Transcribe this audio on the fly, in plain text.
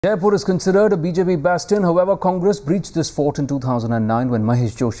Jaipur is considered a BJP bastion. However, Congress breached this fort in 2009 when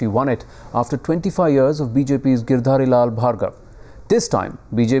Mahesh Joshi won it after 25 years of BJP's Girdhari Lal Bhargav. This time,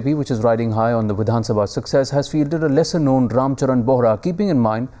 BJP, which is riding high on the Vidhan Sabha success, has fielded a lesser-known Ram Charan Bohra, keeping in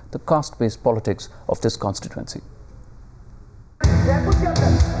mind the caste-based politics of this constituency.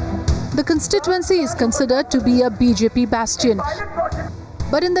 The constituency is considered to be a BJP bastion.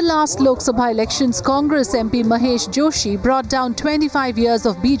 But in the last Lok Sabha elections, Congress MP Mahesh Joshi brought down 25 years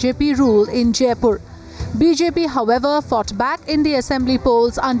of BJP rule in Jaipur. BJP, however, fought back in the assembly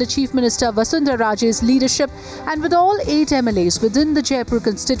polls under Chief Minister Vasundhara Raje's leadership, and with all 8 MLAs within the Jaipur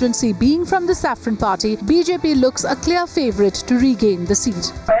constituency being from the Saffron Party, BJP looks a clear favourite to regain the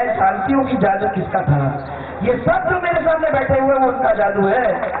seat. ये सब जो मेरे सामने बैठे हुए हैं वो उनका जादू है,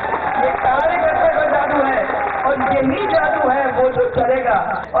 ये कार्यकर्ता का जादू है और यही जादू है वो जो चलेगा।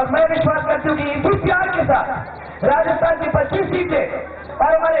 और मैं विश्वास करती हूँ कि इसी प्यार के साथ राजस्थान की 25 सीटें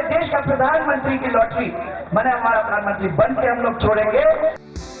और हमारे देश का प्रधानमंत्री की लॉटरी मैंने हमारा प्रधानमंत्री बन के हम लोग छोड़ेंगे।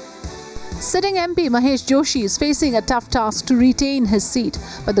 Sitting MP Mahesh Joshi is facing a tough task to retain his seat,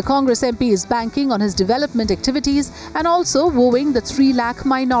 but the Congress MP is banking on his development activities and also wooing the 3 lakh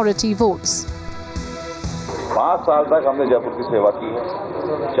minority votes. 5 साल तक हमने जयपुर की सेवा की है,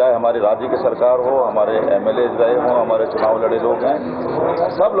 चाहे हमारी राज्य की सरकार हो, हमारे एमएलए रहे हों, हमारे चुनाव लड़े लोग हैं,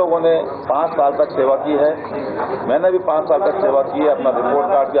 सब लोगों ने 5 साल तक सेवा की है। मैंने भी 5 साल तक सेवा की है, अपना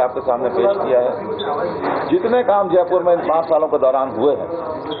रिपोर्ट कार्ड भी आपके सामने पेश किया है। जितने काम जयपुर में इन 5 सालों के दौरान हुए हैं,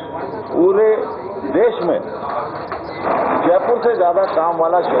 पूरे देश में जयपुर से ज़्यादा काम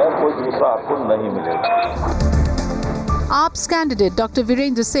वाला शहर कोई दूसरा आपको नहीं मिलेगा। AAP's candidate Dr.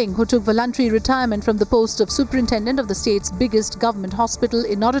 Virendra Singh, who took voluntary retirement from the post of superintendent of the state's biggest government hospital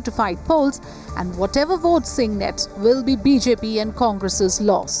in order to fight polls, and whatever votes Singh nets will be BJP and Congress's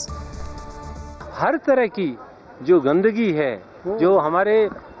loss. हर तरह की जो गंदगी है, जो हमारे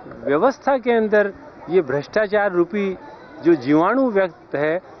व्यवस्था के अंदर ये भ्रष्टाचार रूपी जो जीवाणु व्यक्त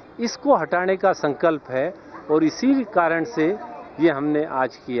है, इसको हटाने का संकल्प है और इसी कारण से ये हमने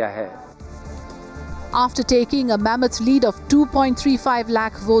आज किया है। After taking a mammoth lead of 2.35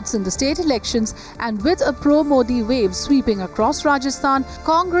 lakh votes in the state elections and with a pro-Modi wave sweeping across Rajasthan,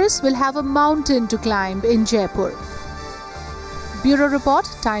 Congress will have a mountain to climb in Jaipur. Bureau Report,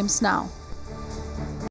 Times Now.